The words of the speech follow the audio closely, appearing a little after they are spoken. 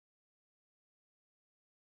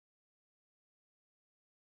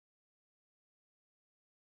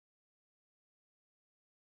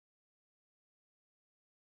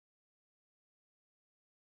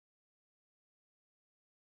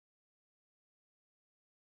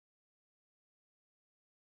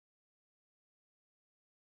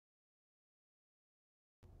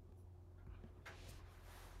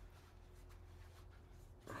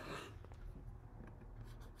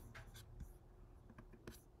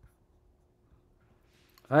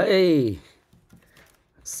Hey,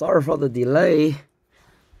 sorry for the delay.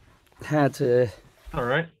 Had to All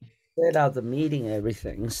right. set out the meeting and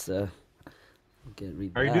everything, so get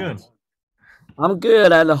rid How are you that. doing? I'm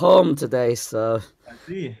good at home today, so I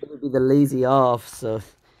see. it'll be the lazy off, so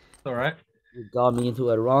All right. it got me into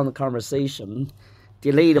a wrong conversation.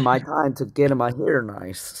 Delayed my time to get my hair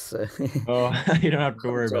nice. So Oh, you don't have to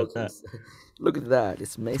I'm worry about joking. that. So, look at that,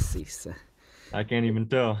 it's messy. So I can't even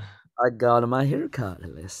tell. I got my hair cut.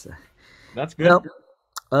 Listen. That's good.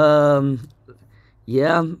 Well, um,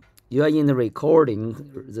 yeah, you are in the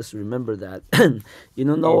recording. Just remember that. You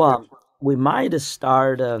know, Oh, okay. we might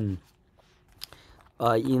start in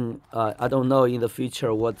I don't know in the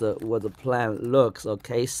future what the plan looks.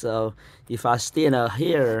 Okay, so if I stay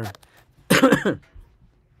here,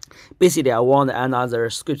 basically I want another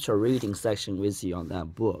scripture reading section with you on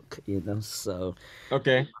that book. You know, so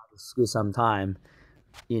Okay. squeeze some time.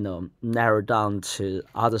 You know, narrow down to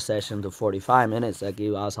other session to 45 minutes. That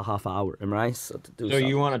give us a half hour. Am I right? So to do So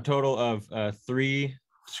you something. want a total of three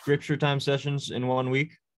scripture time sessions in 1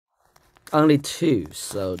 week? Only two.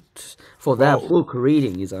 So for that Well, book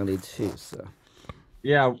reading is only two. So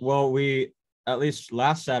yeah. Well, we at least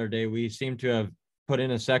last Saturday we seem to have put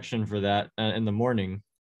in a section for that in the morning.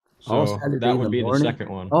 all So Saturday that in the would be the morning. second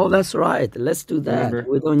one. Oh, that's right. Let's do that. Remember?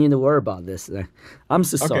 We don't need to worry about this. Then. I'm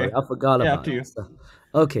so sorry. Okay. I forgot Yeah, up about to it. you. So,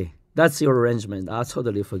 okay, that's your arrangement. I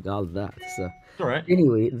totally forgot that. So It's all right.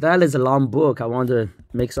 anyway, that is a long book. I want to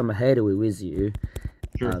make some headway with you.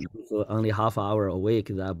 Sure. For only half hour a week,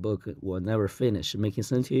 that book will never finish. Making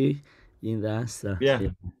sense to you in that. So Yeah. yeah.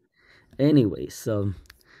 Anyway, so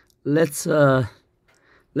let's uh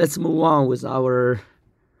let's move on with our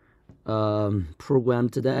program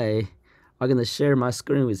today. I'm gonna share my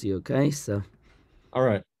screen with you. Okay, so All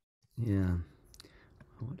right. yeah,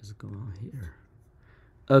 what is going on here?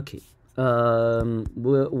 Okay,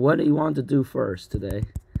 what do you want to do first today?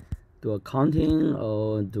 Do accounting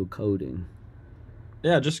or do coding?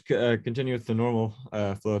 Yeah. Just continue with the normal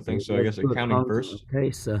flow of things. So I Let's guess do accounting accounting. first.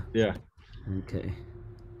 Okay, so Yeah. okay,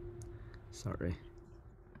 sorry.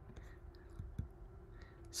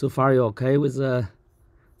 So far, you okay with the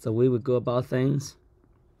way we go about things?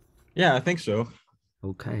 Yeah, I think so.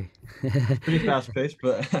 Okay. Pretty fast paced,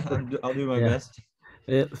 but I'll do my Yeah,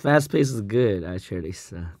 best. fast pace is good actually.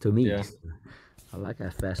 So to me, Yeah. so I like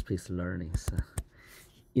that fast paced learning. So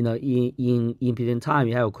you know, in between time,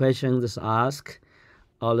 you have a question, just ask.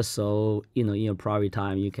 Also, you know, in your private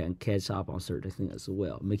time, you can catch up on certain things as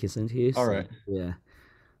well. Make it sense to you? All So right. yeah.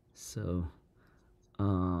 So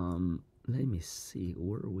let me see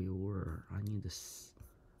where we were. I need to.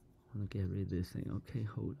 Want to get rid of this thing. Okay,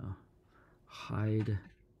 hold on. Hide.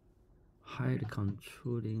 Hide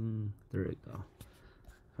controlling. There we go.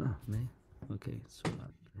 Oh man. Okay, so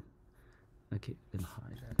okay, then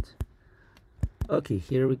hide that. Okay,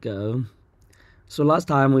 here we go. So last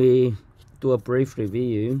time we do a brief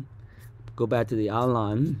review. Go back to the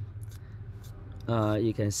outline.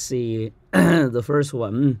 You can see the first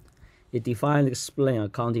one. It defines, explain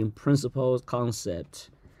accounting principles, concept,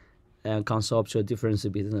 and conceptual difference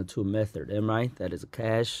between the two methods. Am I right? That is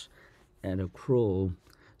cash and accrual.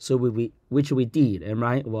 So which we did. Am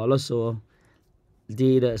I right? We also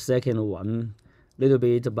did a second one, little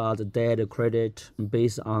bit about the debt credit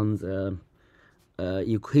based on the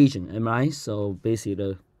equation. Am I right? So basically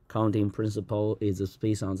the accounting principle is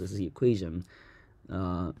based on this equation.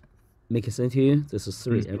 Uh, Making sense to you? This is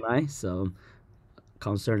three, Mhm. am I right? So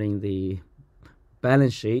concerning the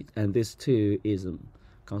balance sheet, and this two is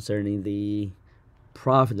concerning the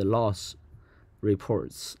profit and loss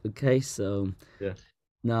reports. Okay, so Yeah.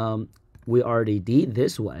 now we already did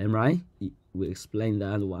this one, right? We explained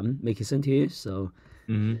that one. Make it sense to you? So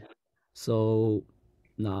Hmm. so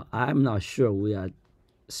now I'm not sure we are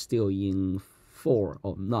still in four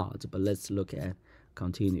or not, but let's look at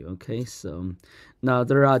continue. Okay, so now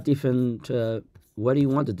there are different. What do you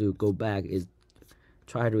want to do? Go back is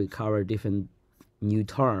try to recover different new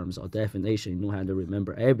terms or definition. You don't have to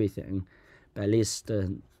remember everything, but at least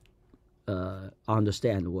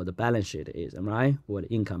understand what the balance sheet is, am I right? What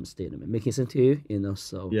the income statement. Making sense to you? You know,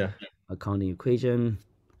 so Yeah. accounting equation,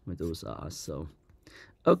 what those are. So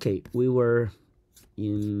okay, we were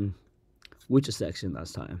in which section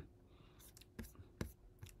last time?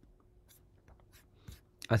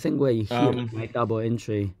 I think we're here, Um. right? Double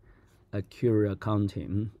entry, accurate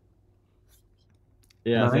accounting. Am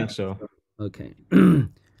Yeah, I I right? think so. Okay.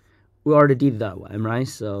 We already did that one, right?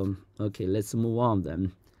 So okay, let's move on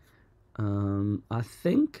then. I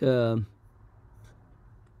think we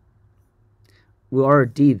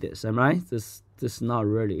already did this, am I right? This is not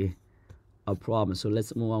really a problem. So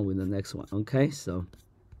let's move on with the next one. Okay, so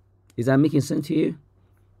Is that making sense to you?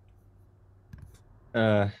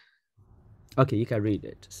 Uh, Okay, you can read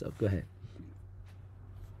it. So go ahead.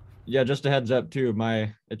 yeah, just a heads up too.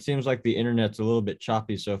 It seems like the internet's a little bit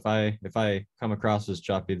choppy. So if I come across as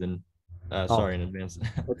choppy, then sorry in advance.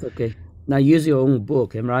 That's okay. Now use your own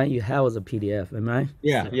book, am I right? You have the PDF, am I right?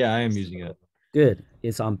 Yeah, yeah, I am using it. Good.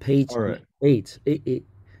 It's on page All right, 8.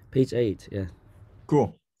 Page 8. Yeah.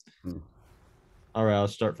 cool. Mm. All right, I'll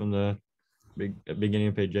start from the beginning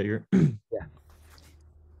of page 8 here. Yeah.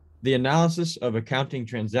 The analysis of accounting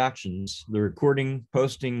transactions, the recording,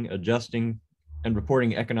 posting, adjusting, and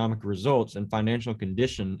reporting economic results and financial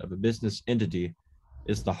condition of a business entity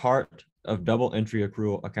is the heart of double entry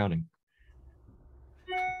accrual accounting.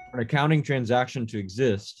 For an accounting transaction to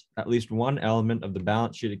exist, at least one element of the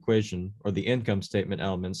balance sheet equation or the income statement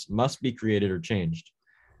elements must be created or changed.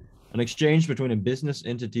 An exchange between a business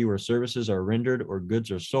entity where services are rendered or goods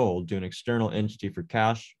are sold to an external entity for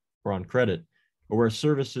cash or on credit, or where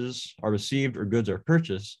services are received or goods are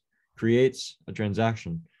purchased, creates a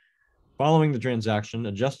transaction. Following the transaction,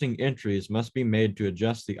 adjusting entries must be made to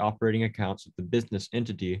adjust the operating accounts of the business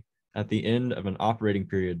entity at the end of an operating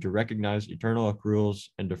period to recognize eternal accruals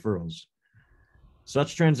and deferrals.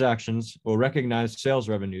 Such transactions will recognize sales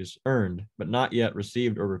revenues earned but not yet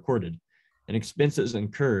received or recorded, and expenses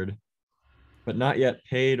incurred but not yet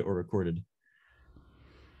paid or recorded.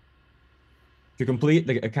 To complete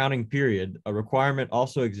the accounting period, a requirement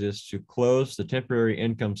also exists to close the temporary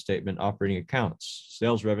income statement operating accounts,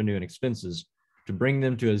 sales revenue, and expenses to bring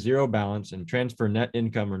them to a zero balance and transfer net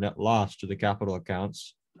income or net loss to the capital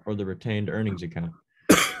accounts or the retained earnings account.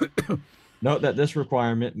 Note that this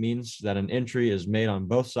requirement means that an entry is made on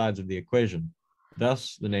both sides of the equation,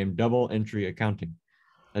 thus the name double entry accounting.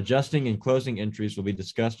 Adjusting and closing entries will be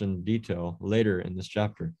discussed in detail later in this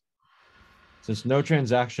chapter. Since no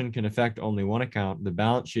transaction can affect only one account, the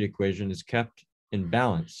balance sheet equation is kept in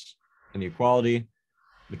balance, and the equality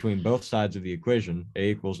between both sides of the equation,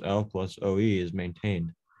 A equals L plus OE, is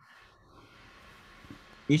maintained.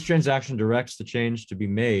 Each transaction directs the change to be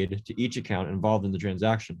made to each account involved in the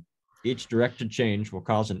transaction. Each directed change will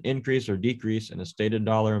cause an increase or decrease in a stated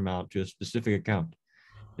dollar amount to a specific account.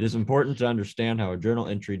 It is important to understand how a journal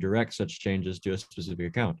entry directs such changes to a specific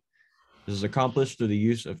account. This is accomplished through the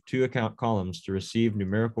use of two account columns to receive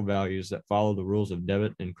numerical values that follow the rules of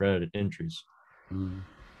debit and credit entries.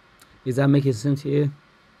 Is that making sense to you?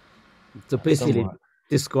 So basically, Somewhat.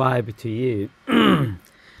 describe to you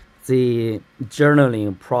the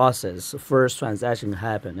journaling process. First transaction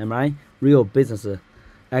happened, am I right? Real business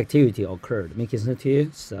activity occurred. Making sense to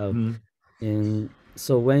you? So, and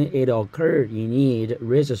so when it occurred, you need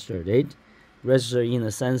registered it. Register in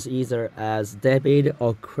a sense either as debit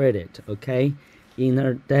or credit. Okay,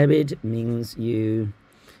 inner debit means you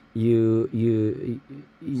you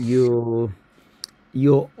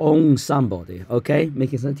own somebody. Okay,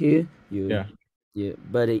 making sense to you? Yeah.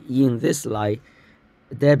 But in this light,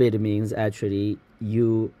 debit means actually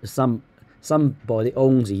somebody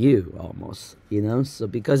owns you almost. So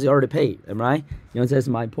because you already paid, right? That's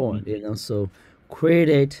my point. So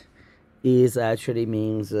credit is actually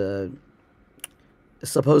means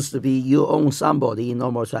supposed to be you own somebody in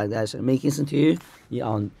normal transaction. Making sense to you?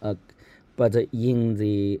 But in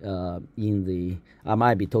the I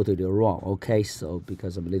might be totally wrong. Okay, so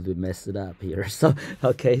because I'm a little bit messed up here. So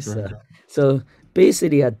okay, so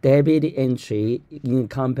basically a debit entry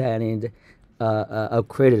accompanied a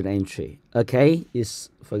credit entry. Okay, is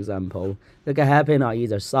for example that can happen on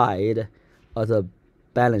either side of the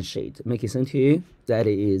balance sheet. Making sense to you? That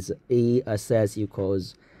is A assets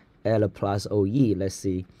equals L plus OE. Let's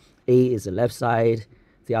see, A is the left side,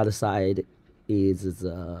 the other side is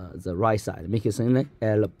the right side. Making sense?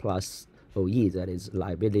 L plus OE, that is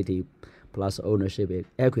liability plus ownership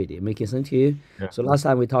equity. Making sense to you? Yeah. So last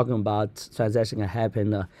time we talking about transaction that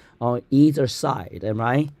happen on either side, am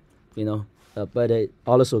I right? But it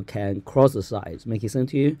also can cross the sides. Making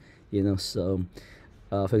sense to you? So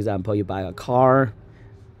for example, you buy a car,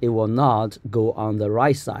 it will not go on the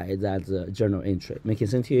right side. That's the journal entry. Making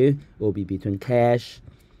sense to you? It will be between cash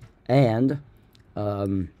and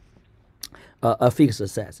a fixed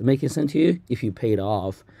asset. Making sense to you? If you paid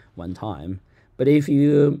off one time. But if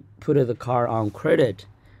you put the car on credit,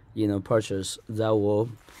 purchase, that will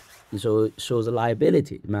show the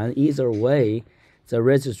liability. Man, either way, the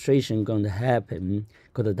registration going to happen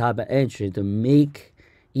because the type of entry to make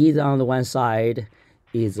either on the one side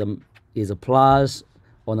is a plus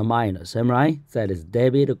or a minus. Am I right? That is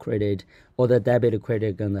debit or credit, or the debit or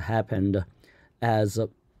credit going to happen as a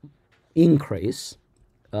increase,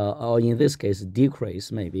 or in this case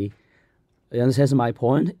decrease maybe. You understand my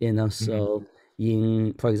point? So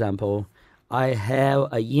for example, I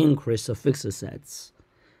have an increase of fixed assets,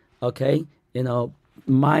 okay,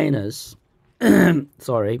 minus,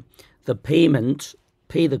 sorry, the payment,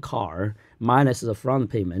 pay the car minus the front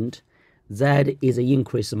payment, that is an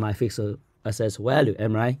increase in my fixed assets value,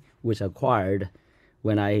 am I right? Which acquired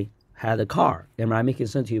when I had a car, am I making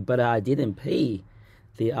sense to you? But I didn't pay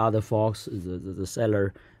the other folks, the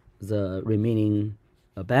seller, the remaining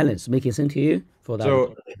balance. Making sense to you for that?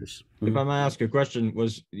 So, if I might ask a question,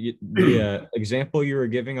 was the example you were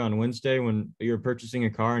giving on Wednesday when you were purchasing a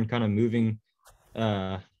car and kind of moving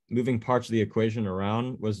parts of the equation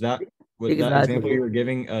around, was that example you were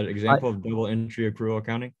giving an example of double entry accrual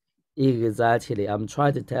accounting? Exactly. I'm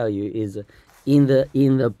trying to tell you is in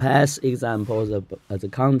the past examples of the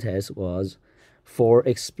context was for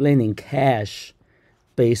explaining cash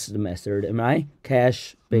based method, am I?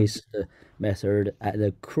 Cash based method at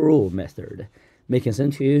the accrual method. Making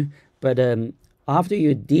sense to you? But after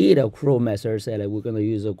you did accrual method, say like we're gonna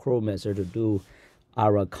use accrual method to do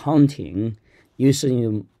our accounting, you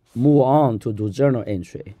should move on to do journal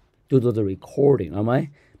entry, to do the recording, am I?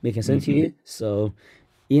 Making sense to you? So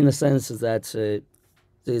in the sense that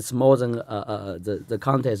it's more than the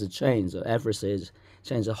context change, the emphasis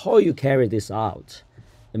change, how you carry this out.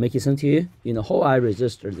 It make sense to you? How I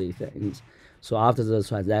register these things. So after the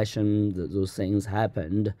transaction, those things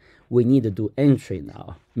happened, we need to do entry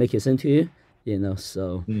now. Make sense to you?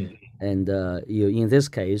 So, and you in this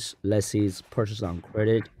case, let's say it's purchase on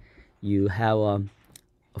credit. You have a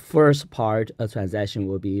first part of transaction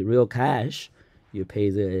will be real cash. You pay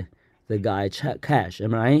the guy cash,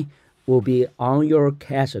 am I right? Will be on your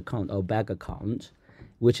cash account or bank account,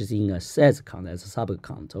 which is in assets account as a sub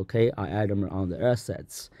account. Okay, I item on the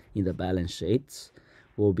assets in the balance sheets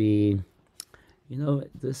will be,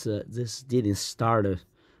 this didn't start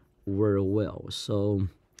very well. So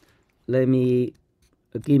give me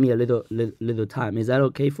a little time. Is that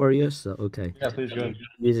okay for you? So okay. Yeah, please go ahead.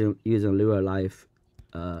 Using real life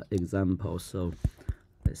example. So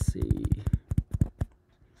let's see.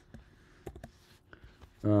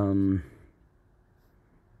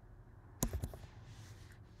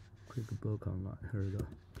 QuickBook Online, here we go.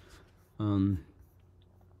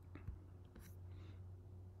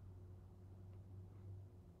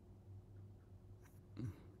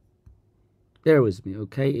 Bear with me,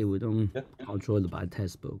 okay? We don't control by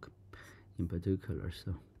textbook in particular,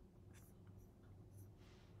 so.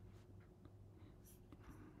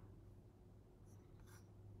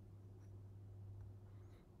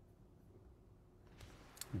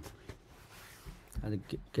 I had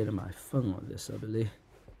to get my phone on this, I believe.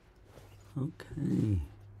 Okay.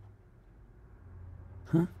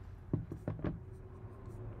 Huh?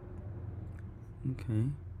 Okay.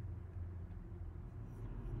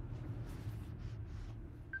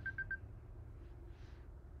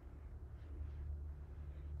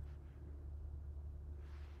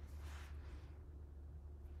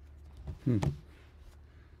 Can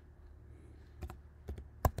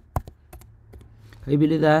you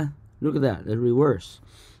believe that? Look at that, the reverse.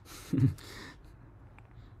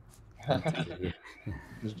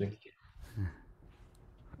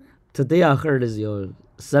 Today I heard is your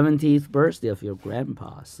 70th birthday of your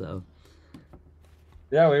grandpa, so.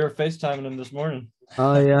 Yeah, we were FaceTiming him this morning.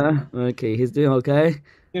 Oh yeah? Okay, he's doing okay?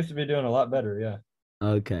 He used to be doing a lot better, yeah.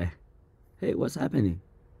 Okay. Hey, what's happening?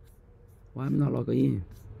 Why am I not logging in?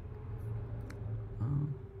 Oh.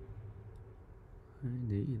 I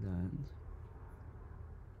need that.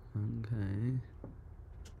 Okay.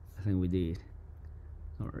 I think we did.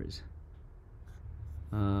 No worries.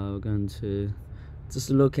 We're going to just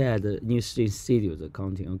look at the New Street Studios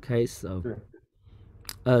accounting, okay? So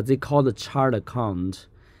sure. They call the chart account.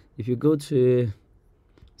 If you go to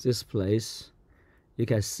this place, you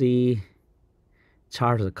can see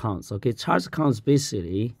chart accounts. Okay, chart accounts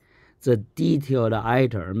basically the detailed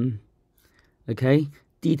item, okay?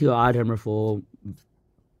 Detailed item for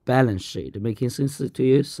balance sheet. Making sense to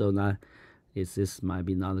you? So now this might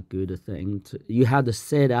be not a good thing. You have to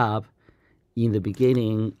set up in the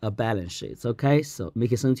beginning a balance sheet, okay? So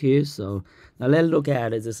making sense to you? So now let's look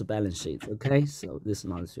at this balance sheet, okay? So this is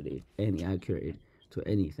not really any accurate to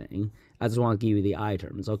anything. I just want to give you the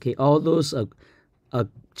items, okay? All those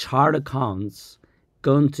chart accounts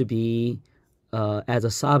going to be as a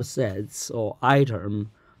subsets or item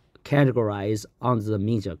categorized under the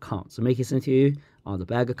major accounts. So making sense to you? On the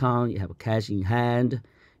bank account, you have cash in hand.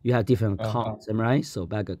 You have different accounts, am I right? So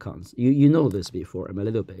bank accounts. You know this before, a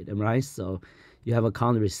little bit, am I right? So you have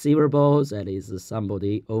account receivables, that is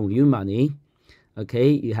somebody owe you money. Okay,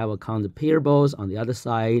 you have account payables on the other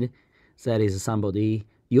side, that is somebody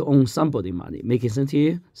you own somebody money. Making sense to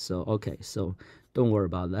you? So okay, so don't worry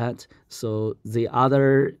about that. So the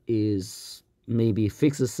other is maybe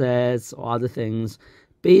fixed assets or other things.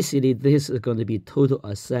 Basically, this is going to be total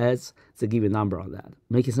assets. To give you a number on that.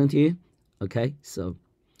 Making sense to you? Okay, so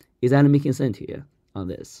is that making sense to you on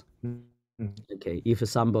this? Okay, if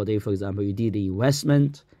somebody, for example, you did the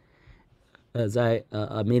investment, that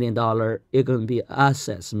 $1 million, it's going to be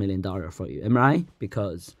assets $1 million for you, am I right?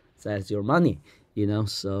 Because that's your money,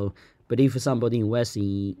 So, but if somebody invests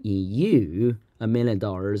in you $1 million,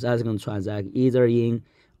 that's going to transact either in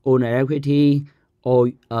owner equity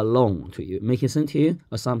or a loan to you, making sense to you,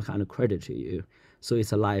 or some kind of credit to you. So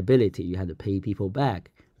it's a liability. You have to pay people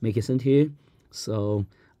back, making sense to you. So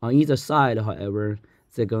on either side, however,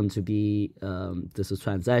 they're going to be this is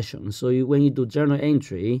transaction. So when you do journal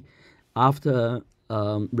entry, after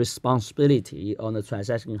responsibility on the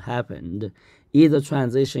transaction happened, either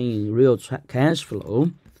transition in real cash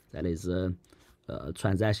flow, that is a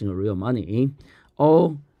transaction of real money,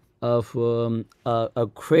 or of a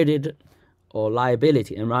credit or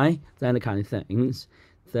liability, right? That kind of things.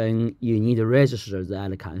 Then you need to register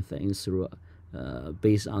that kind of things through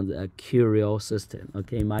based on the Curio system.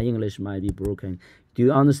 Okay, my English might be broken. Do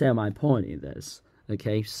you understand my point in this?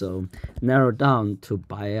 Okay, so narrow down to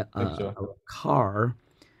buy a car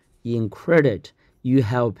in credit. You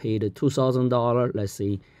have paid $2,000, let's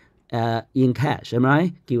say, in cash. Am I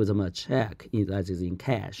right? Give them a check. That is in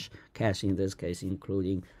cash. Cash in this case,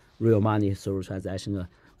 including real money through transaction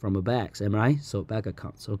from a bank. Am I right? So bank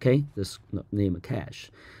accounts. Okay, this name cash.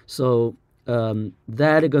 So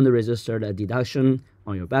that is going to register a deduction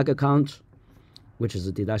on your bank account, which is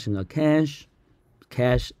a deduction of cash.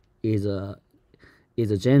 Cash is a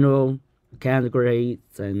general category,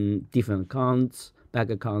 then different accounts. Bank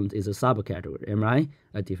account is a subcategory, am I right?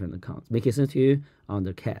 A different account. Making sense to you?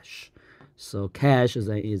 Under cash. So cash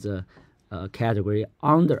then is a category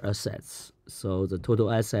under assets. So the total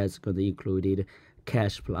assets going to include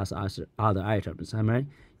cash plus other items, am I right?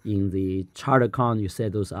 In the chart account, you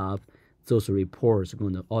set those up. Those reports are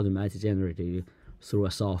going to automatically generate through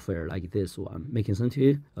a software like this one. Making sense to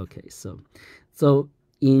you? Okay, so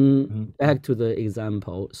back to the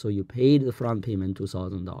example, so you paid the front payment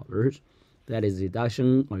 $2,000. That is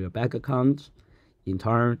deduction on your bank account. In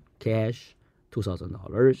turn, cash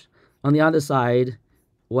 $2,000. On the other side,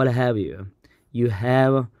 what have you? You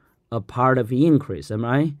have a part of increase, am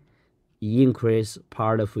I right? Increase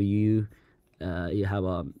part of you. You have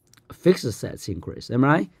a fixed assets increase, am I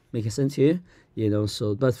right? Making sense to you?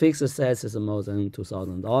 So but fixed assets is more than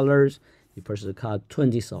 $2,000. You purchase a car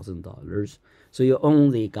 $20,000. So you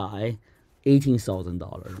only got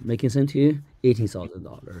 $18,000. Making sense to you?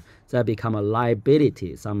 $18,000. That become a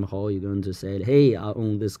liability. Somehow you're going to say, hey, I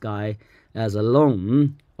own this guy as a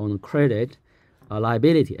loan on credit, a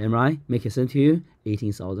liability. Am I right? Making sense to you?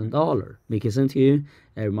 $18,000. Making sense to you?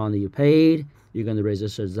 Every month you paid, you're going to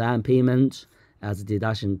register that payment as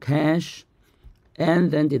deduction cash, and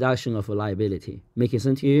then deduction of a liability. Making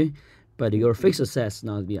sense to you? But your fixed assets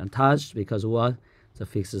not be untouched because what? The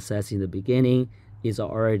fixed assets in the beginning is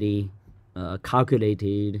already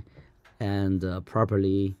calculated and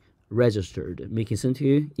properly registered. Making sense to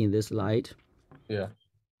you in this light? Yeah.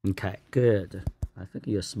 Okay, good. I think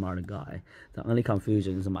you're a smart guy. The only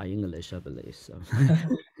confusion is my English, I believe. So,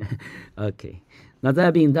 okay. Now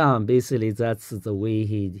that being done, basically that's the way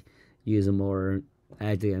he uses more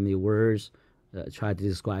academic words. Try to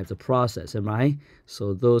describe the process, right?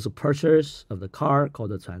 So those purchase of the car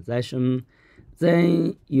called the transaction.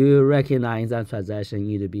 Then you recognize that transaction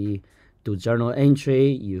need to be do journal entry.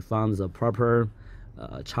 You found the proper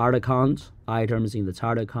chart account items in the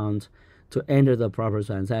chart account to enter the proper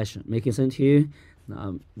transaction. Making sense to you?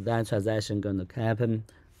 That transaction going to happen,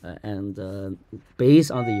 and based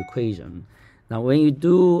on the equation. Now, when you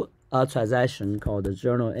do a transaction called the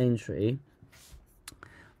journal entry,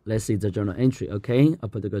 let's see the journal entry, okay? A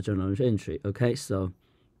particular journal entry, okay? So,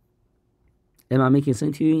 am I making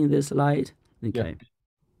sense to you in this slide? Okay. Yeah.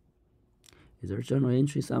 Is there a journal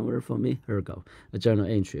entry somewhere for me? Here we go. A journal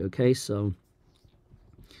entry, okay? So,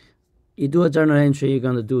 you do a journal entry, you're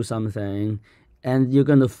going to do something, and you're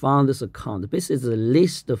going to find this account. This is a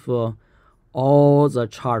list for all the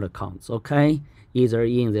chart accounts, okay? Either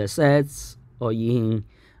in the assets or in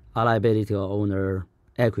a liability or owner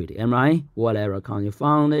equity, am I right? Whatever account you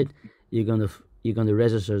found it, you're going to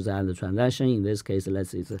register that the transaction. In this case,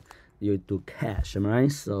 let's say you do cash, am I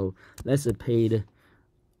right? So let's say paid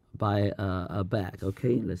by a bag,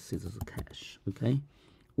 okay? Let's see this is cash, okay?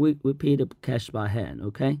 We paid cash by hand,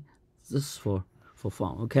 okay? This is for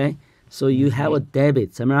fun, okay? So you have a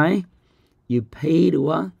debit, am I right? You paid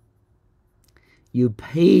what? you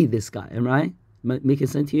pay this guy, am I right? Making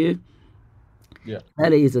sense to you? Yeah.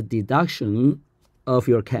 That is a deduction of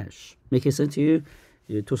your cash. Making sense to you?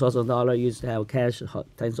 You $2,000, you used to have cash,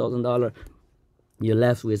 $10,000. You're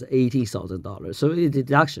left with $80,000. So it's a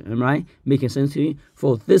deduction, am I right? Making sense to you?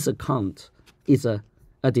 For this account, it's a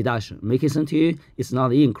deduction. Making sense to you? It's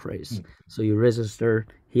not an increase. So you register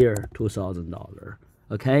here $2,000.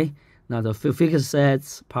 Okay? Now the fixed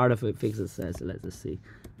assets, part of it, fixed assets, let's see.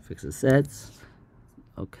 Fixed assets.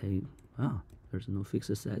 Okay. Oh, there's no fixed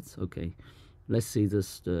assets. Okay. Let's see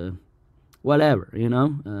this, whatever, you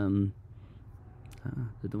know.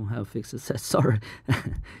 They don't have fixed assets, sorry.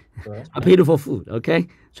 A beautiful food, okay?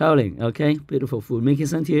 Traveling, okay? Beautiful food. Making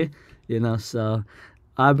sense to you? You know, so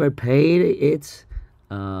I paid it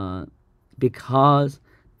because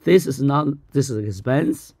this is an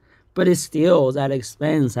expense, but it's still that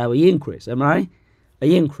expense have an increase, am I right?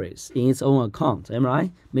 An increase in its own account, am I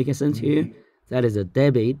right? Making sense to you? That is a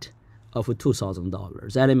debit of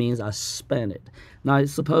 $2,000. That means I spend it. Now,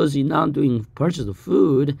 suppose you're not doing purchase of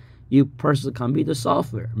food, you purchase the computer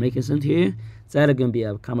software. Making sense to you? That's going to be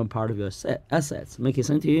a common part of your assets. Making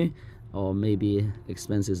sense to you? Or maybe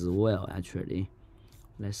expenses as well, actually.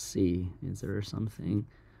 Let's see. Is there something?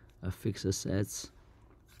 Fixed assets.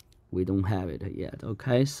 We don't have it yet.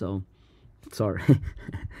 Okay, so, sorry.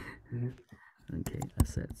 Okay,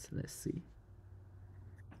 assets. Let's see.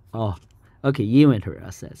 Oh, okay, inventory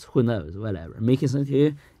assets. Who knows? Whatever. Making sense to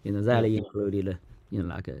you? You know, that included, you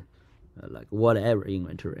know, like whatever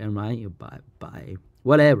inventory, and right, you buy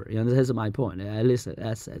whatever. You know, that's my point. I listed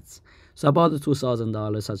assets. So about the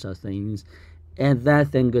 $2,000 such as things, and that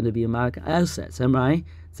thing going to be marked assets, am I right?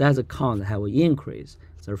 That account have an increase,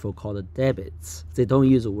 therefore called debits. They don't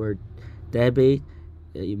use the word debit.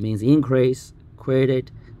 It means increase.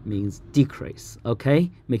 Credit means decrease.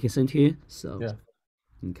 Okay, making sense to you? So Yeah.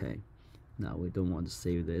 okay. Now we don't want to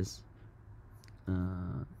save this.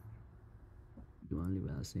 You want to leave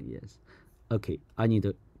it as saying yes. Okay, I need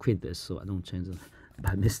to quit this so I don't change it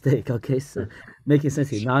by mistake. Okay, so making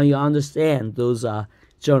sense. Now you understand those are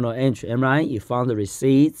journal entry, am I right? You found the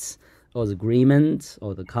receipts or the agreement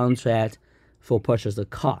or the contract for purchase the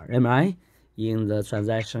car, am I right? In the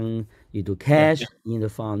transaction, you do cash in the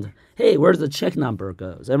fund. Hey, where's the check number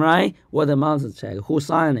goes? Am I right? What amount of check? Who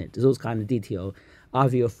signed it? Those kind of detail.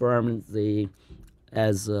 After you affirm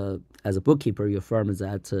as a bookkeeper, you affirm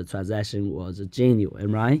that transaction was genuine,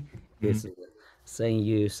 am I right? It's saying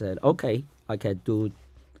you said, okay, I can do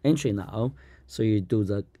entry now. So you do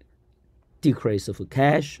the decrease of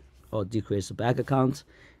cash or decrease of bank account,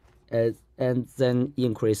 and then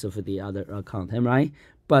increase of the other account, am I right?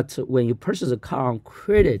 But when you purchase a car on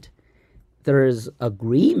credit, there is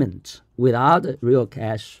agreement without real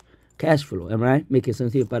cash flow, am I right? Making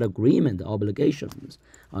sense to you? But agreement, obligations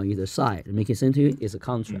on either side. Making sense to you? Is a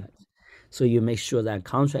contract. So you make sure that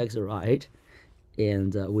contract is right,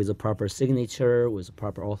 and with a proper signature, with a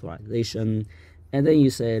proper authorization, and then you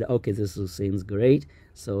said, okay, this seems great.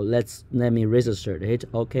 So let me register it.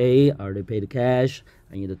 Okay, I already paid cash.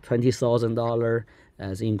 I need $20,000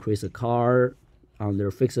 as increase the car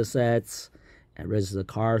under fixed assets and register the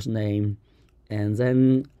car's name. And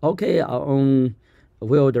then, okay, I own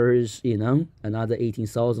Wilders, you know, another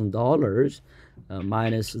 $18,000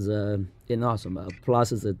 minus the, plus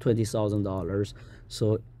the $20,000.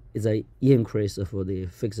 So it's an increase for the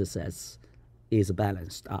fixed assets is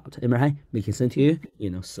balanced out. Am I right? Making sense to you? You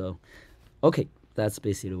know, so, okay, that's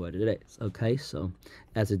basically what it is. Okay, so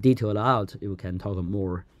as a detailed out, you can talk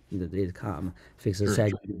more in the days to come. Fixed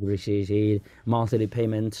asset depreciated, monthly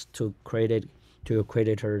payment to your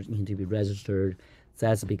creditors need to be registered.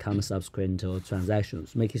 That's become subsequent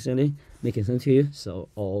transactions. Making sense to you? So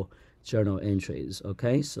all journal entries.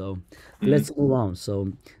 Okay, so let's move on.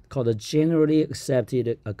 So called the generally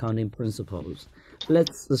accepted accounting principles.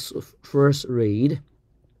 Let's first read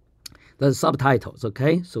the subtitles.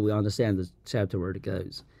 Okay, so we understand the chapter where it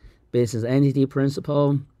goes. Business entity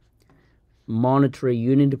principle, monetary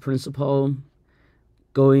unit principle,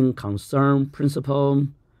 going concern principle,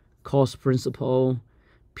 cost principle,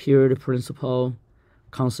 period principle,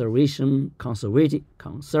 conservatism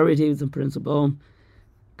principle,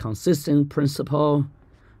 consistent principle,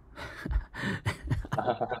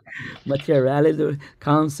 materiality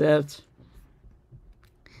concept,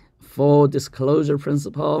 full disclosure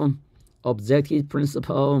principle, objective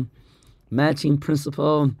principle, matching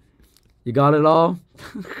principle. You got it all?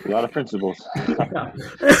 A lot of principles.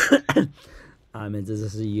 I mean, this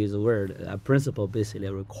is a use word. A principle basically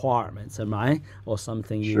a requirement, right? Or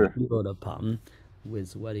something you build upon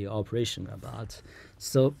with what your operation about.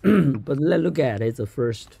 So, but let's look at it. The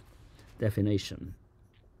first definition.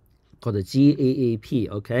 called the GAAP.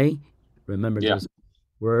 Okay, remember Yeah. those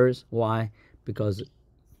words. Why? Because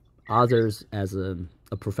others as a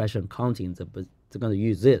professional accounting, they're going to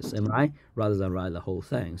use this, am I right? Rather than write the whole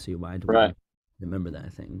thing. So you might Right. want to remember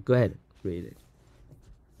that thing. Go ahead, read it.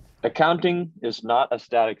 Accounting is not a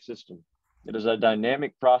static system. It is a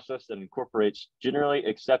dynamic process that incorporates generally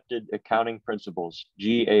accepted accounting principles,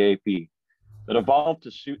 GAAP, that evolve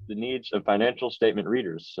to suit the needs of financial statement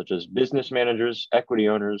readers, such as business managers, equity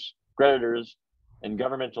owners, creditors, and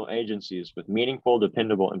governmental agencies with meaningful,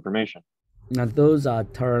 dependable information. Now those are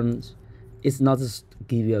terms. It's not just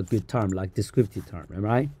give you a good term like descriptive term, am I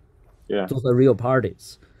right? Yeah. Those are real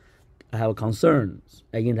parties have concerns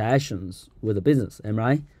and interactions with the business. Am I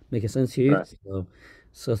right? Making sense to you? Right.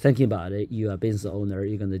 So thinking about it, you are a business owner.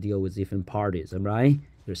 You're going to deal with different parties. Am I right?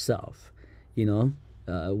 Yourself,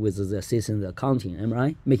 with the assistant accounting. Am I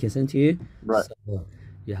right? Making sense to you? Right. So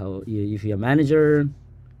if you're a manager,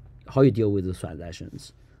 how you deal with those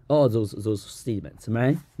transactions, all those statements. Am I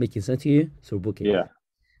right? Making sense to you? So booking. Yeah.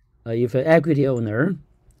 If you're an equity owner,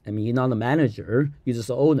 I mean, you're not a manager, you're just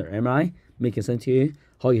an owner. Am I right? Making sense to you?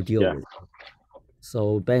 How you deal Yeah. with it.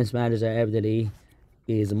 So business manager evidently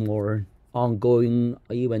is more ongoing,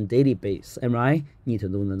 even daily base. Am I right? Need to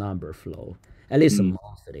know the number flow, at least Mm.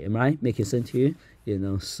 monthly. Am I right? Making sense to you?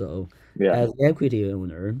 So Yeah. as equity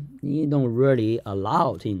owner, you don't really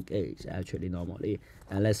allow to engage actually normally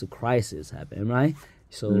unless a crisis happen. Am I right?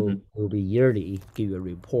 So Mhm. it will be yearly give you a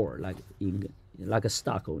report like a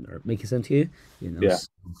stock owner. Making sense to you? Yeah. So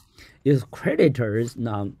if creditors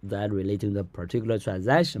now that relate to the particular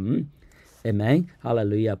transaction, amen,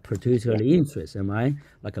 hallelujah, particularly interest, am I?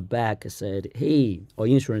 Like a bank said, hey, or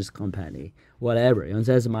insurance company, whatever. And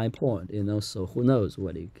that's my point, so who knows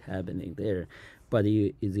what is happening there. But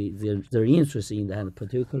they're interested in that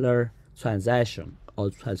particular transaction or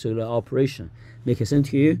particular operation. Make sense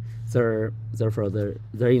to you? Therefore,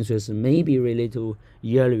 their interest may be related to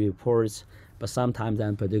yearly reports, but sometimes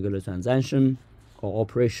that particular transaction or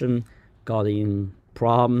operation got in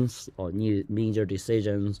problems or need major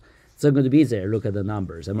decisions, they're going to be there. Look at the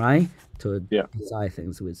numbers, am I right? To Yeah. decide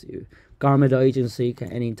things with you. Governmental agency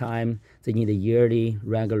can anytime they need a yearly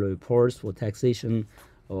regular reports for taxation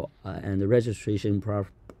and the registration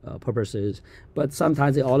purposes, but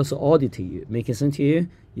sometimes they also audit you, making sense to you.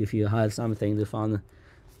 If you have something to find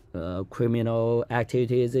criminal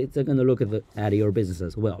activities, they're going to look at your business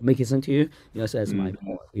as well. Making sense to you? So that's my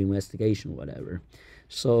point. Investigation, whatever.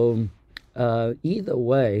 So either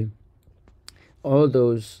way, all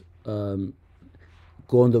those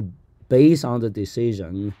going to base on the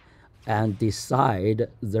decision and decide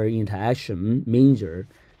their major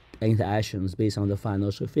interactions based on the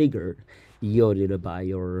financial figure yielded by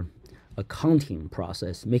your accounting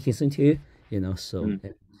process. Making sense to you?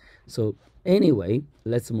 So anyway,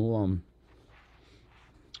 let's move on.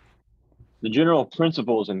 The general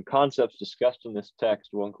principles and concepts discussed in this text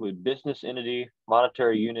will include business entity,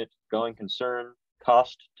 monetary unit, going concern,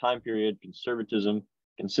 cost, time period, conservatism,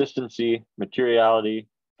 consistency, materiality,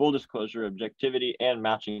 full disclosure, objectivity, and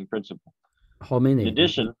matching principle. How many? In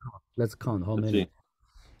addition, let's count how let's many. see.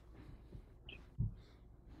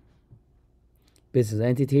 Business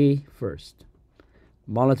entity first,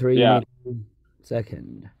 monetary Yeah, unit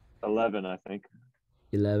second, 11, I think.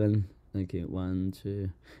 11. Okay, 1, 2.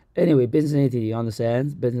 Anyway, business entity, you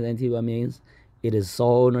understand? Business entity, what means? It is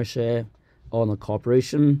sole ownership on a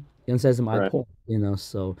corporation. You understand my Right. point?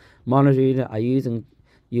 So monetary unit are using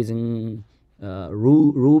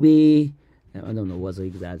Ruby. I don't know what's the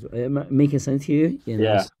exact. Making sense to you?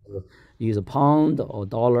 Yeah. So use a pound or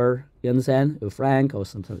dollar. You understand? A franc or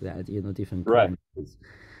something like that. Different Right. currencies.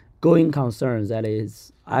 Going concerns, that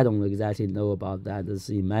is, I don't exactly know about that. Just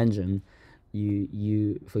imagine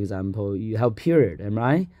you for example, you have period, am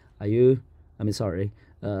I right? Sorry.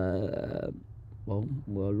 We'll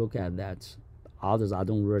look at that. Others I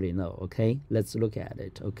don't really know. Okay, let's look at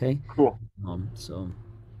it. Okay. Cool. So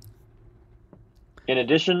In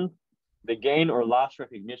addition, the gain or loss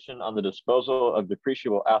recognition on the disposal of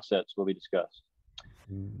depreciable assets will be discussed.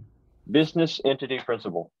 Business entity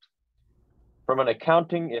principle. From an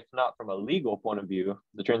accounting, if not from a legal point of view,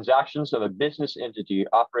 the transactions of a business entity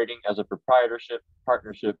operating as a proprietorship,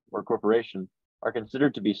 partnership, or corporation are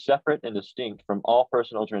considered to be separate and distinct from all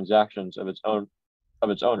personal transactions of its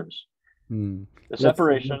owners. The let's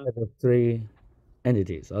separation. look at the three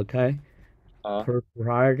entities. Okay. Uh,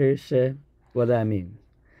 Proprietorship. What that mean?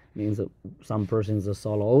 Means that some person is a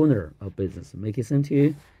sole owner of business. Making sense to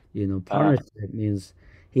you? Partnership means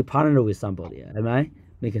he partnered with somebody. Am I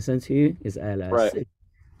making sense to you? It's LLC.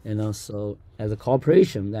 Right. So as a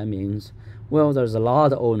corporation, that means Well, there's a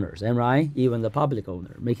lot of owners, and right, even the public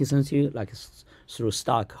owner, making sense to you, like through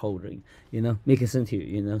stock holding, making sense to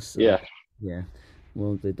you, so Yeah. yeah,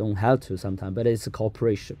 well, they don't have to sometimes, but it's a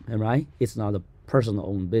corporation, and right, it's not a personal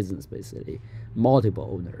owned business, basically, multiple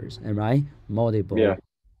owners, and right, multiple, Yeah.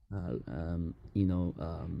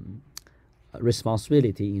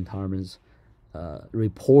 responsibility in terms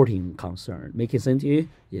reporting concern, making sense to you,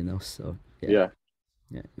 so yeah. Yeah.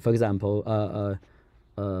 Yeah. For example,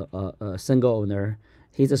 a single owner,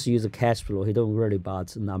 he just use the cash flow. He don't worry about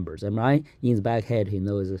the numbers. Am I right? In his back head, he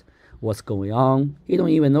knows what's going on. He don't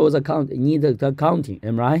even know the account, need the accounting.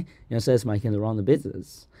 Am I right? And says, "I can run the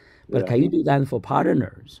business." But Yeah. can you do that for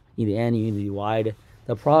partners? In the end, you divide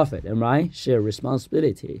the profit. Am I right? Share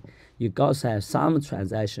responsibility. You got to have some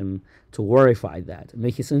transaction to verify that.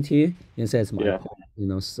 Make it sense to you? And says my Yeah.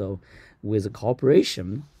 point. So with a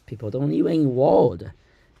corporation, people don't even involved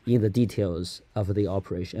in the details of the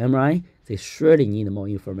operation. Am I right? They surely need more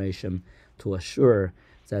information to assure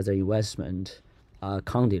that the investment are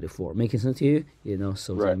accounted for. Making sense to you?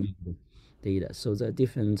 So they Right. need data. So the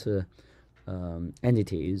different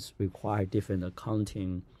entities require different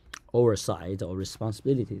accounting oversight or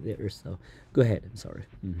responsibility there. So go ahead. I'm sorry.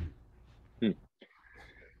 Hmm.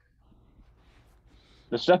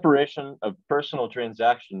 The separation of personal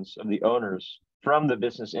transactions of the owners from the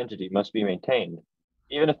business entity must be maintained,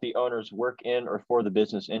 even if the owners work in or for the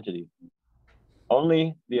business entity.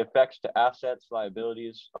 Only the effects to assets,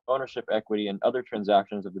 liabilities, ownership equity, and other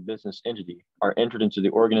transactions of the business entity are entered into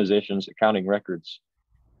the organization's accounting records.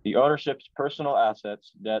 The ownership's personal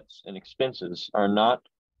assets, debts, and expenses are not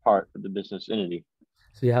part of the business entity.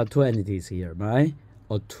 So you have two entities here, right?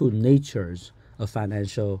 Or two natures of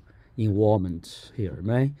financial involvement here,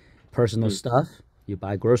 right? Personal Hmm. stuff, you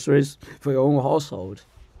buy groceries for your own household.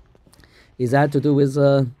 Is that to do with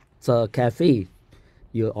the cafe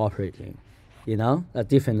you're operating? A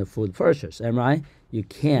different food purchase, am I right? You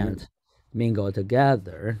can't mingle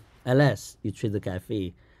together unless you treat the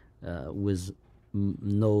cafe with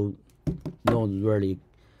no really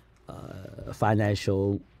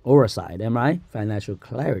financial oversight, am I right? Financial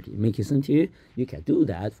clarity. Making sense to you? You can do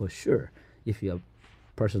that for sure if you're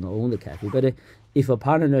personal own the cafe. But if a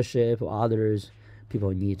partnership or others,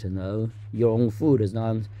 people need to know your own food is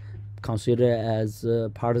not considered as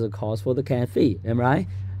part of the cost for the cafe. Am I right?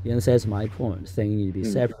 That's my point. Things need to be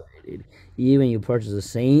separated. Even you purchase the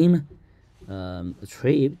same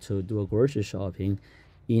trip to do a grocery shopping,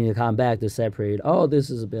 you need to come back to separate. Oh, this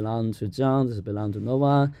is belong to John. This belong to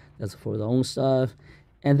Nova. That's for the own stuff,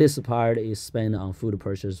 and this part is spent on food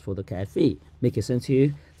purchase for the cafe. Make it sense to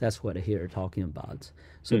you? That's what here talking about.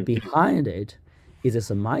 So Hmm. behind it is this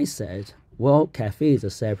a mindset. Well, cafe is a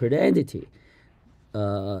separate entity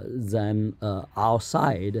than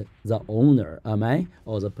outside the owner, am I?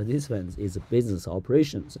 Or the participants is business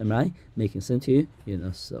operations, am I? Making sense to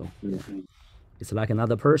you? So yeah. It's like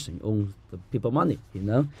another person owns the people money,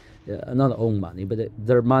 not own money, but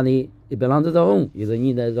their money, it belongs to their own. They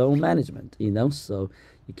need their own management, so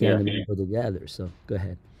you Yeah. can't put together. So go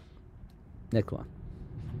ahead. Next one.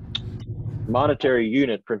 Monetary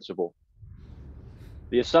unit principle.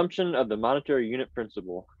 The assumption of the monetary unit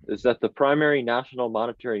principle is that the primary national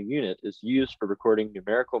monetary unit is used for recording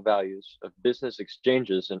numerical values of business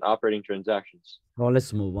exchanges and operating transactions. Well,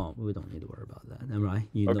 let's move on. We don't need to worry about that. Am I right?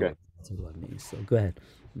 You know Okay. what it means. So go ahead.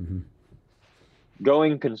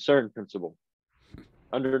 Going concern principle.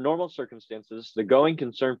 Under normal circumstances, the going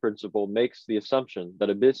concern principle makes the assumption that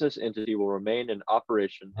a business entity will remain in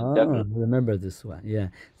operation Oh, indefinitely. remember this one. Yeah.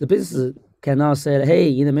 The business cannot say, hey,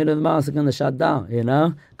 in the middle of the month, it's going to shut down,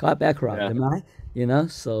 got bankrupt, Yeah. am I?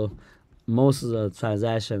 So most of the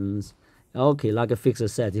transactions, okay, like a fixed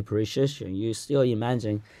asset depreciation, you still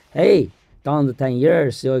imagine, hey, down to 10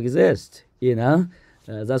 years still exist,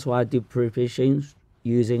 that's why depreciation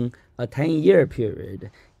using a 10-year period.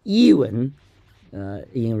 Even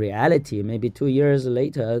in reality, maybe 2 years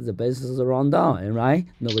later, the business is run down, right?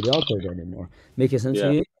 Nobody operates anymore. Make sense to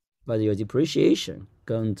Yeah. you? But your depreciation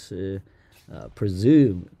going to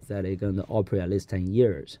presume that it's going to operate at least 10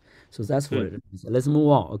 years. So that's what it is. Let's move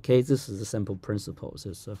on. Okay, this is a simple principle.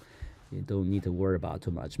 So you don't need to worry about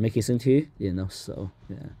too much. Make sense to you? So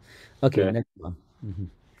yeah. Okay, Okay. next one.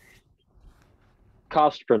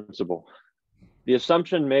 Cost principle. The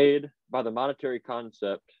assumption made by the monetary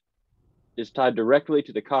concept is tied directly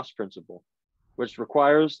to the cost principle, which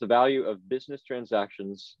requires the value of business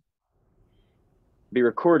transactions be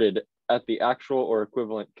recorded at the actual or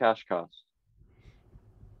equivalent cash cost.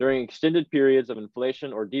 During extended periods of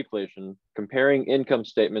inflation or deflation, comparing income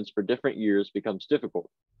statements for different years becomes difficult,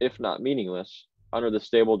 if not meaningless, under the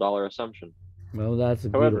stable dollar assumption. Well, that's a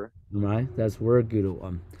good However, one, right? That's a very good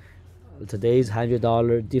one. Today's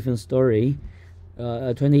 $100 different story.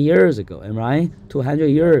 20 years ago, am I right? 200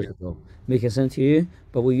 yeah, years ago, making sense to you?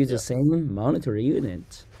 But we use the yeah, same monetary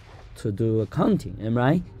unit to do accounting, am I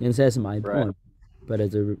right? And that's my right. point. But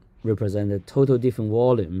it represent a total different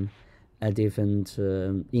volume, a different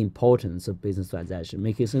importance of business transaction.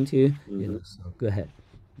 Making sense to you? You Hmm. know, so go ahead.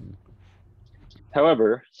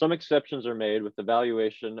 However, some exceptions are made with the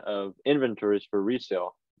valuation of inventories for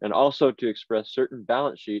resale and also to express certain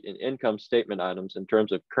balance sheet and income statement items in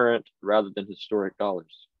terms of current rather than historic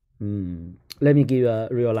dollars. Let me give you a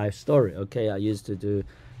real life story. Okay, I used to do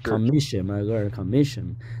Sure. commission, my girl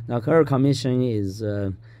commission. Now, girl commission is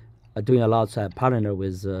doing a lot of partner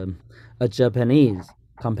with a Japanese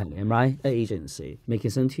company, right? An agency.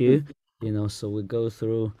 Making sense to Hmm. you? You know, so we go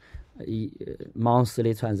through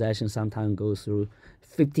monthly transaction. Sometimes go through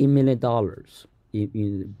 $15 million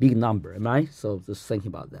in big number, right? So just think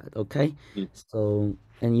about that. Okay, Hmm. so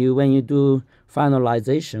and you when you do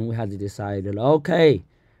finalization, we had to decide. Okay,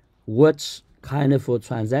 what kind of a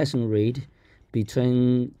transaction rate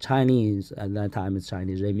between Chinese at that time it's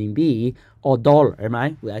Chinese renminbi or dollar, am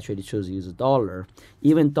I? We actually choose to use dollar.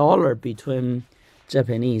 Even dollar between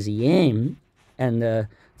Japanese yen and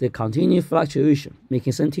the continued fluctuation,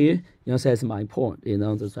 making sense to you? You know, that's my point. You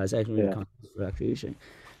know, the transaction rate Yeah. continuous fluctuation.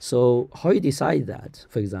 So how you decide that?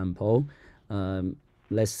 For example, um,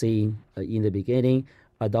 let's see in the beginning,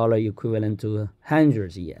 a dollar equivalent to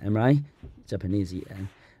 100 yen, right? Japanese yen.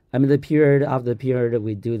 I mean, the period after the period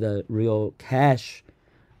we do the real cash.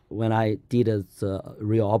 When I did the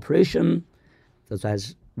real operation,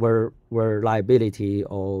 that's where liability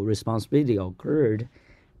or responsibility occurred,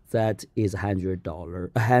 that is $100,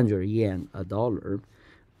 100 yen a dollar.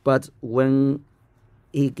 But when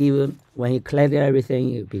he collected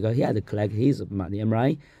everything, because he had to collect his money,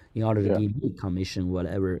 right, in order to Yeah. give me commission,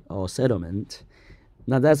 whatever, or settlement.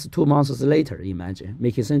 Now that's 2 months later. Imagine,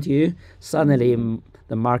 making sense to you? Suddenly,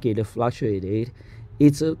 the market fluctuated.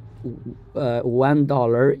 It's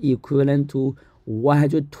 $1 equivalent to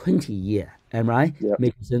 120 yen. Am I right? Yeah.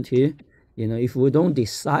 Making sense to you? You know, if we don't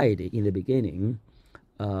decide in the beginning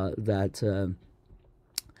that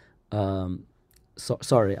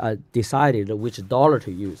sorry, I decided which dollar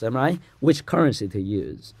to use. Am I right? Which currency to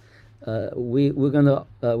use? We're gonna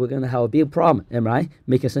have a big problem. Am I right?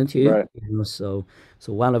 Making sense to you? Right. You know, so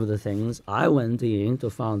one of the things I went in to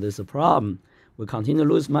find this problem. We continue to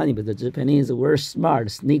lose money, but the Japanese were smart,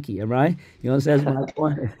 sneaky. Am I right? You know, that's my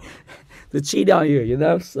point. To cheat on you, you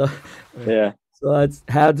know. Yeah. So I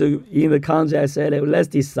had to in the contract said, let's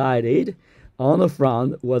decide it on the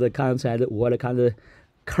front what the contract, what kind of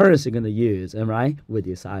currency going to use, and right, we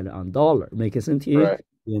decide on dollar. Make sense to you? Right.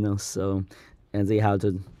 You know, so and they have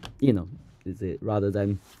to, you know, rather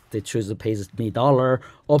than they choose to pay me dollar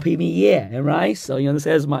or pay me yen, right? So you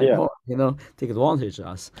understand that's my Yeah. point. You know, take advantage of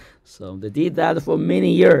us. So they did that for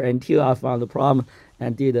many years until I found the problem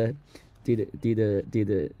and you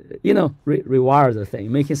know, rewire the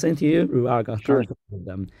thing. Making sense to you? Rewire Sure. contract with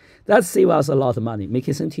them. That save us a lot of money.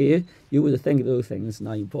 Making sense to you? You would think those things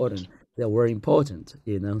not important. They're very important,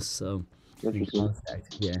 you know. So in Interesting. contact,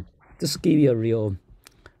 yeah. Just give you a real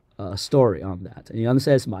story on that. And you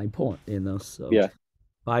understand it's my point, you know. So Yeah.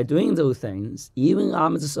 by doing those things, even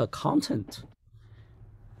I'm just a content,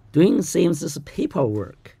 doing things as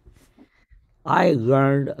paperwork, I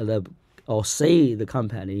earned or save the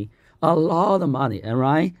company a lot of money, and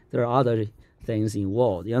right, there are other things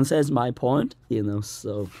involved. You understand my point? You know,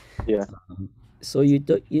 Yeah. so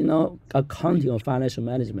you know, accounting or financial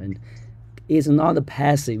management is not a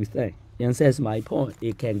passive thing. You understand my point?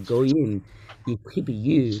 It can go in, equip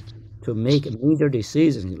you to make major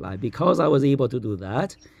decisions in life. Because I was able to do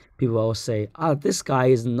that, people will say, "Ah, this guy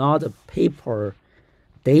is not a paper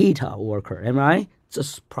data worker, am I?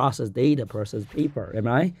 Just process data, process paper, am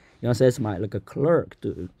I? You know, so that's my like a clerk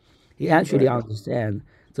do. He actually Right. understand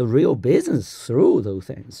the real business through those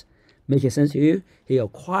things. Making sense to you? He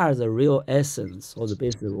acquires the real essence of the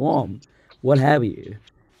business realm. What have you?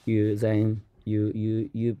 You then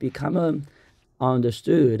you become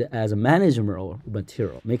understood as a management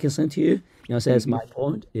material. Making sense to you? You know, so that's Hmm. my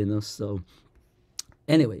point. You know, so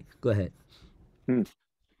anyway, go ahead. Hmm.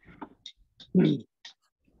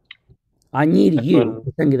 I need Next you one.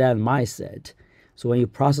 to think that mindset. So when you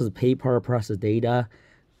process paper, process data,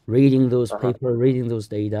 reading those Uh-huh. paper, reading those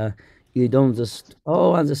data, you don't just,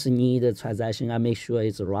 oh, I just need a transaction. I make sure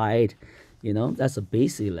it's right. You know, that's a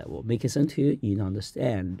basic level. Making sense to you, you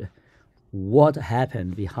understand what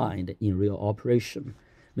happened behind in real operation.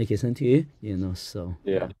 Making sense to you, you know, so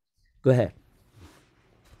yeah. Yeah. Go ahead.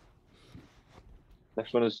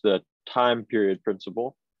 Next one is the time period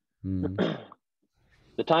principle. Mm.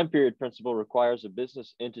 The time period principle requires a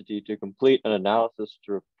business entity to complete an analysis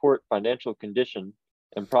to report financial condition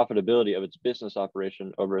and profitability of its business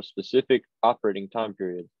operation over a specific operating time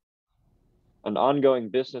period. An ongoing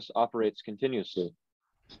business operates continuously.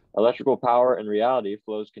 Electrical power in reality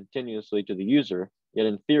flows continuously to the user, yet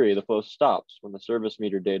in theory, the flow stops when the service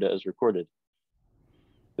meter data is recorded.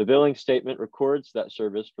 The billing statement records that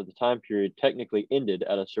service for the time period technically ended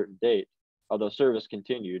at a certain date, although service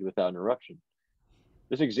continued without interruption.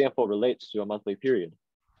 This example relates to a monthly period.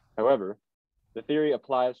 However, the theory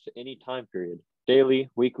applies to any time period, daily,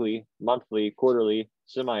 weekly, monthly, quarterly,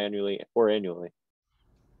 semi-annually, or annually.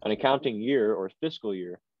 An accounting year or fiscal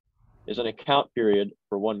year is an account period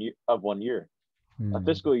for 1 year of 1 year. A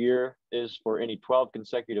fiscal year is for any 12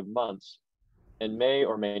 consecutive months and may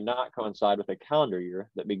or may not coincide with a calendar year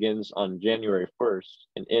that begins on January 1st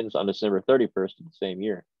and ends on December 31st of the same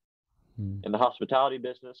year. In the hospitality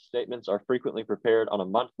business, statements are frequently prepared on a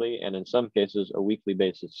monthly and in some cases a weekly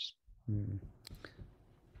basis. Do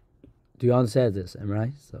you understand this? Am I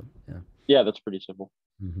right? So yeah. Yeah, that's pretty simple.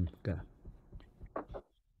 Okay.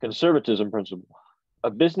 Conservatism principle.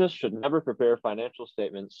 A business should never prepare financial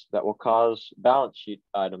statements that will cause balance sheet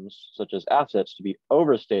items such as assets to be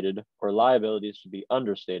overstated or liabilities to be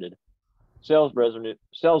understated, sales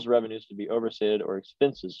revenues to be overstated or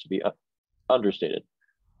expenses to be understated.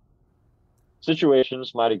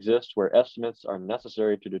 Situations might exist where estimates are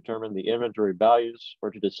necessary to determine the inventory values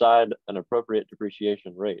or to decide an appropriate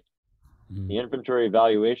depreciation rate. The inventory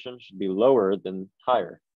valuation should be lower than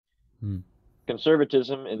higher.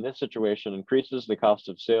 Conservatism in this situation increases the cost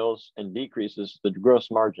of sales and decreases the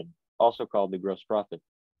gross margin, also called the gross profit.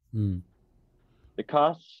 The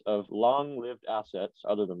costs of long-lived assets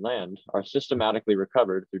other than land are systematically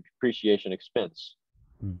recovered through depreciation expense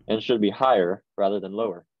and should be higher rather than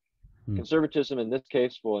lower. Conservatism in this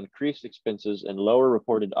case will increase expenses and lower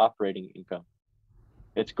reported operating income.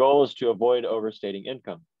 Its goal is to avoid overstating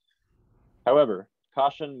income. However,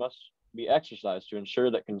 caution must be exercised to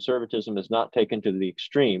ensure that conservatism is not taken to the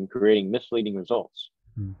extreme, creating misleading results.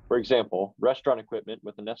 For example, restaurant equipment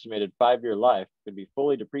with an estimated 5-year life could be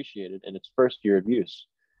fully depreciated in its first year of use.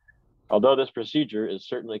 Although this procedure is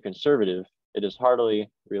certainly conservative, it is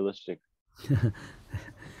hardly realistic.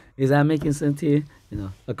 Is that making sense to you? You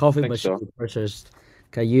know, a coffee machine you purchased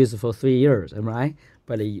can use it for 3 years, am I right?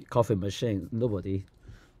 But a coffee machine, nobody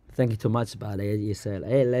thinking too much about it. You said,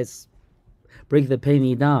 hey, let's break the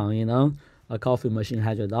penny down, you know. A coffee machine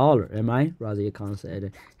 $100, am I? Rather you can't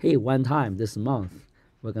say, hey, one time this month,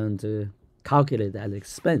 we're going to calculate that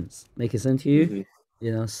expense. Make sense to you?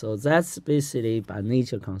 You know, so that's basically by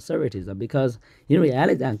nature conservatism, because in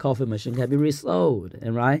reality, that coffee machine can be resold,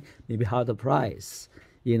 and right? Maybe half the price,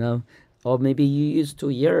 you know, or maybe you use 2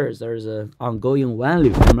 years, there's an ongoing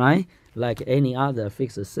value, right? Like any other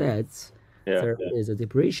fixed assets, there is a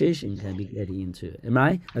depreciation can be getting into,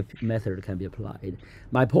 right? A method can be applied.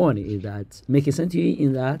 My point is that making sense to you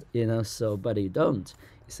in that, you know, so, but you don't.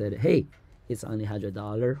 You said, hey, it's only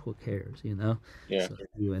 $100, who cares, you know? Yeah. So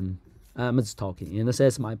even, I'm just talking, you know, so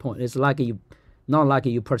that's my point. It's like you, not like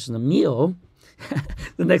you purchase a meal,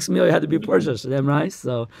 the next meal you have to be purchased, right?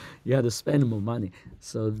 So you have to spend more money.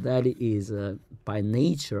 So that is by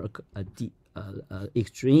nature a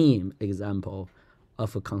extreme example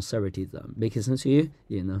of a conservatism. Making sense to you?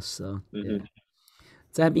 You know, so yeah.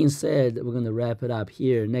 That being said, we're going to wrap it up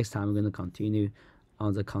here. Next time we're going to continue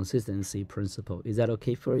on the consistency principle. Is that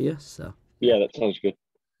okay for you? So yeah, that sounds good.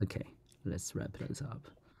 Okay, let's wrap this up.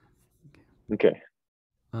 Okay.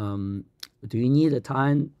 Do you need a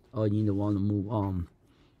time or you want to move on?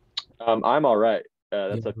 I'm all right.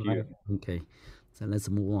 That's up to you. Okay, so let's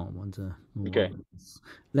move on. Want to move Okay. on.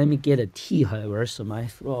 Let me get a tea, however, so my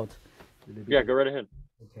throat. Yeah, go right ahead.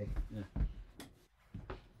 Okay. Yeah.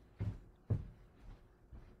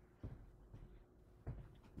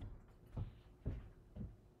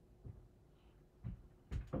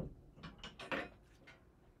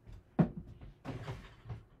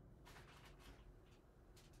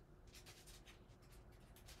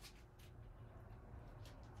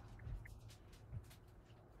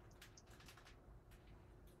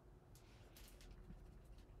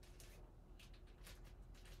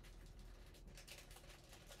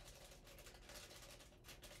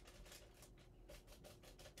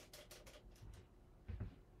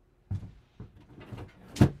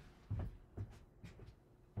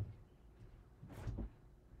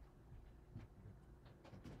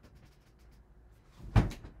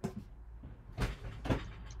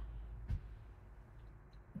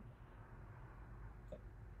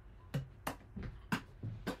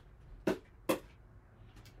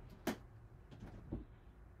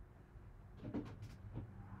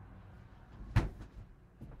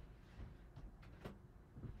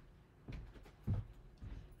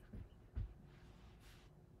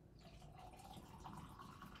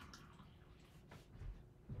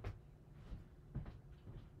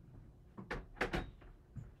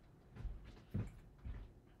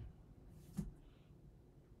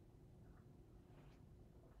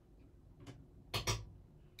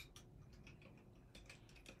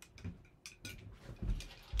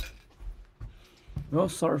 Well,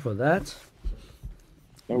 sorry for that.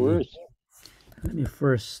 No worries. Let me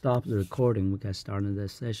first stop the recording. We can start another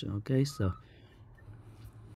session. Okay, so